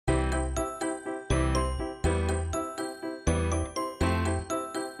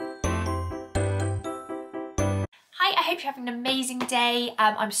Hi, I hope you're having an amazing day.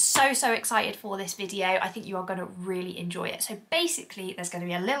 I'm so excited for this video. I think you are going to really enjoy it. So basically there's going to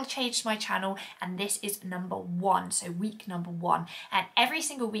be a little change to my channel, and this is number 1, so week number 1. And every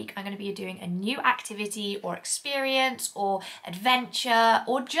single week I'm going to be doing a new activity or experience or adventure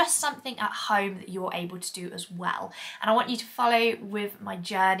or just something at home that you're able to do as well. And I want you to follow with my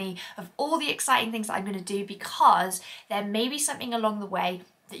journey of all the exciting things that I'm going to do, because there may be something along the way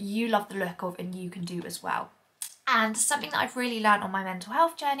that you love the look of and you can do as well. And something that I've really learned on my mental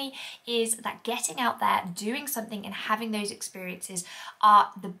health journey is that getting out there, doing something and having those experiences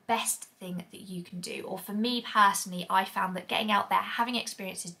are the best thing that you can do. Or for me personally, I found that getting out there, having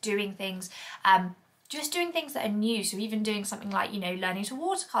experiences, doing things, just doing things that are new, so even doing something like, you know, learning to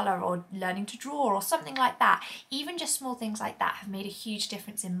watercolour or learning to draw or something like that, even just small things like that have made a huge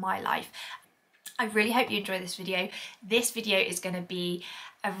difference in my life. I really hope you enjoy this video. This video is going to be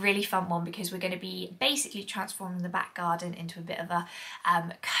a really fun one because we're going to be basically transforming the back garden into a bit of a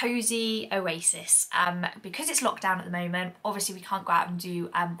cosy oasis. Because it's locked down at the moment, obviously we can't go out and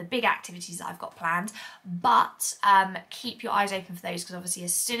do the big activities that I've got planned, but keep your eyes open for those, because obviously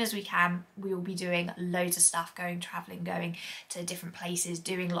as soon as we can, we will be doing loads of stuff, travelling, going to different places,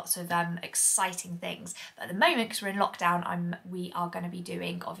 doing lots of exciting things. But at the moment, because we're in lockdown, we are going to be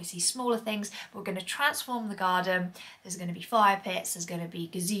doing obviously smaller things. We're going to transform the garden. There's going to be fire pits, there's going to be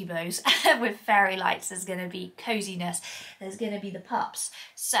gazebos with fairy lights, there's going to be coziness, there's going to be the pups.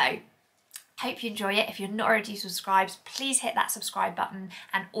 So hope you enjoy it. If you're not already subscribed, please hit that subscribe button,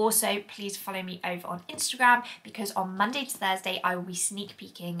 and also please follow me over on Instagram, because on Monday to Thursday I will be sneak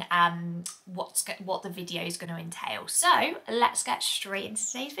peeking what the video is going to entail. So let's get straight into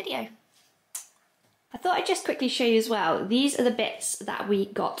today's video. I thought I'd just quickly show you as well, these are the bits that we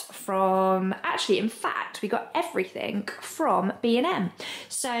got from, actually in fact we got everything from B&M.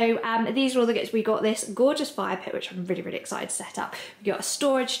 So these are all the bits. We got this gorgeous fire pit, which I'm really excited to set up. We got a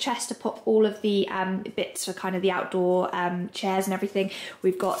storage chest to pop all of the bits for kind of the outdoor chairs and everything.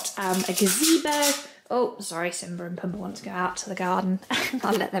 We've got a gazebo. Oh, sorry, Simba and Pumba want to go out to the garden.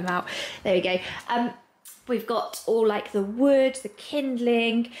 I'll let them out. There we go. We've got all like the wood, the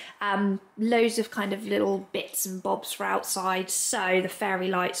kindling, loads of kind of little bits and bobs for outside, so the fairy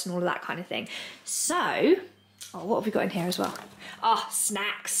lights and all of that kind of thing. So, oh, what have we got in here as well? Oh,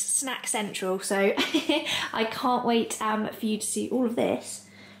 snacks, snack central. So I can't wait for you to see all of this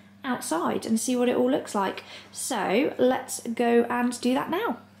outside and see what it all looks like. So let's go and do that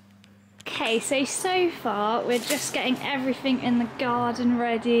now. Okay, so far we're just getting everything in the garden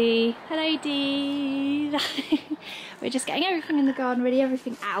ready. Hello, Dee. We're just getting everything in the garden ready,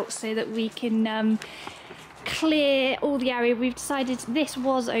 everything out, so that we can clear all the area. We've decided this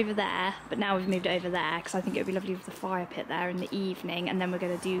was over there, but now we've moved it over there because I think it would be lovely with the fire pit there in the evening. And then we're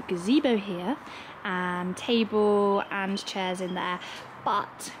going to do gazebo here and table and chairs in there,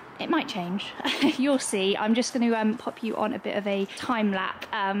 but it might change. You'll see. I'm just going to pop you on a bit of a time lapse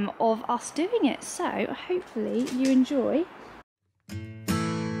of us doing it. So hopefully you enjoy.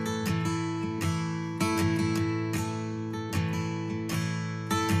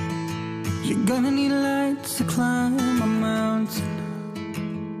 You're gonna need lights to climb a mountain.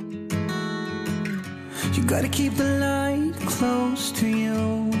 You gotta keep the light close to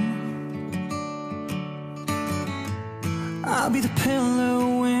you. I'll be the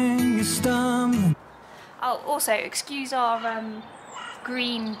pillow when you stumble. Oh, also, excuse our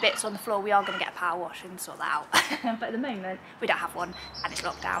green bits on the floor. We are going to get a power wash and sort that out. But at the moment, we don't have one, and it's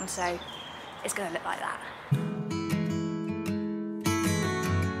locked down, so it's going to look like that.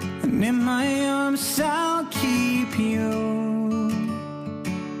 And in my arms I'll keep you.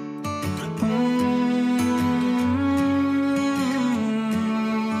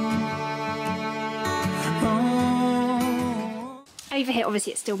 Over here,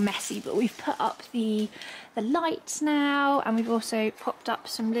 obviously it's still messy, but we've put up the lights now, and we've also popped up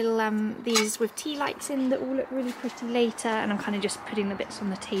some little these with tea lights in that will look really pretty later, and I'm kind of just putting the bits on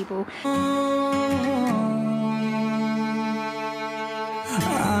the table.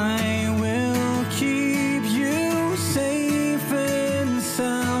 I will keep you safe and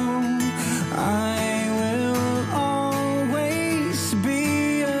sound. I will always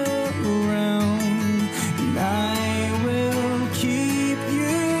be around, and I will keep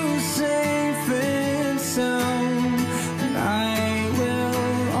you safe and sound, and I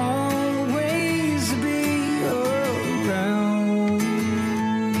will always be around.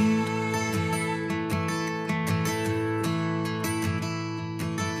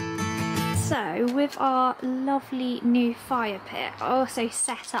 So with our lovely new fire pit, I also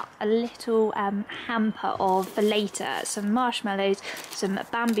set up a little hamper for later, some marshmallows, some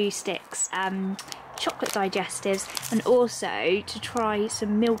bamboo sticks, chocolate digestives, and also to try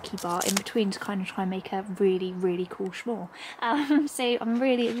some Milky Bar in between to kind of try and make a really, really cool s'more. So I'm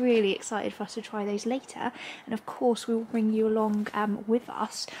really, really excited for us to try those later, and of course we will bring you along with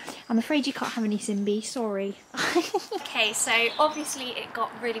us. I'm afraid you can't have any Simbi, sorry. Okay, so obviously it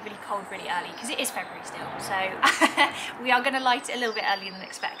got really, really cold really early because it is February still, so we are going to light it a little bit earlier than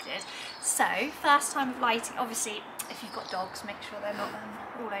expected. So first time of lighting, obviously if you've got dogs, make sure they're not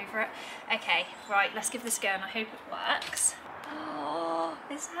all over it. Okay, right, let's give this a go and I hope it works. Oh,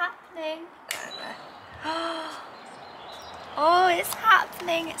 it's happening. Oh, it's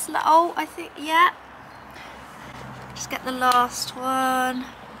happening. It's like, oh, I think, yeah. Just get the last one.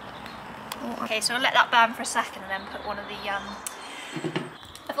 Oh, okay, so I'll let that burn for a second and then put one of the,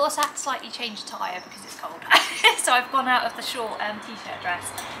 I've also had to slightly change tyre because it's cold. So I've gone out of the short t-shirt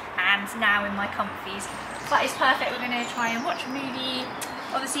dress and now in my comfies. That is perfect. We're going to try and watch a movie,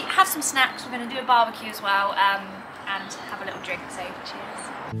 obviously have some snacks, we're going to do a barbecue as well, and have a little drink, so cheers.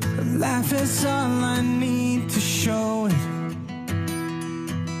 Life is all I need to show it.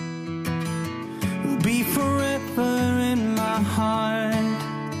 Will be forever in my heart.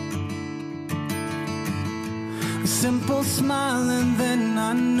 A simple smile and then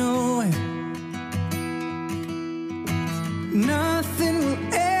I know it. Nothing will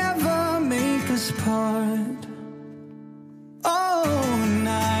ever make us part. Oh, and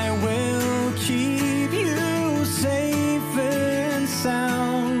I will keep you safe and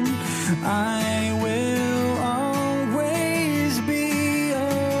sound. I will always be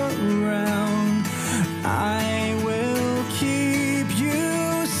around. I will keep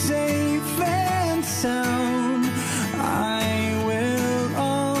you safe and sound. I will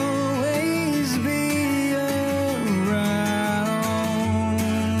always be around.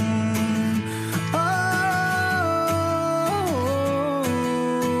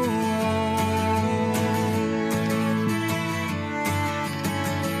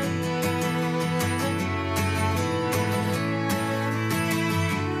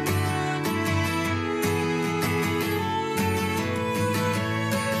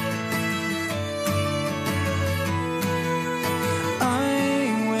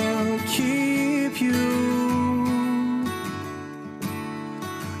 I will keep you.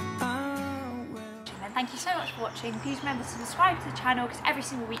 And thank you so much for watching. Please remember to subscribe to the channel because every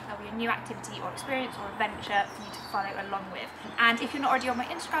single week there'll be a new activity or experience or adventure for you to follow along with. And if you're not already on my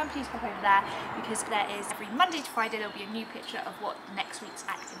Instagram, please pop over there because there is every Monday to Friday there'll be a new picture of what next week's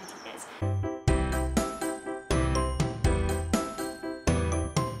activity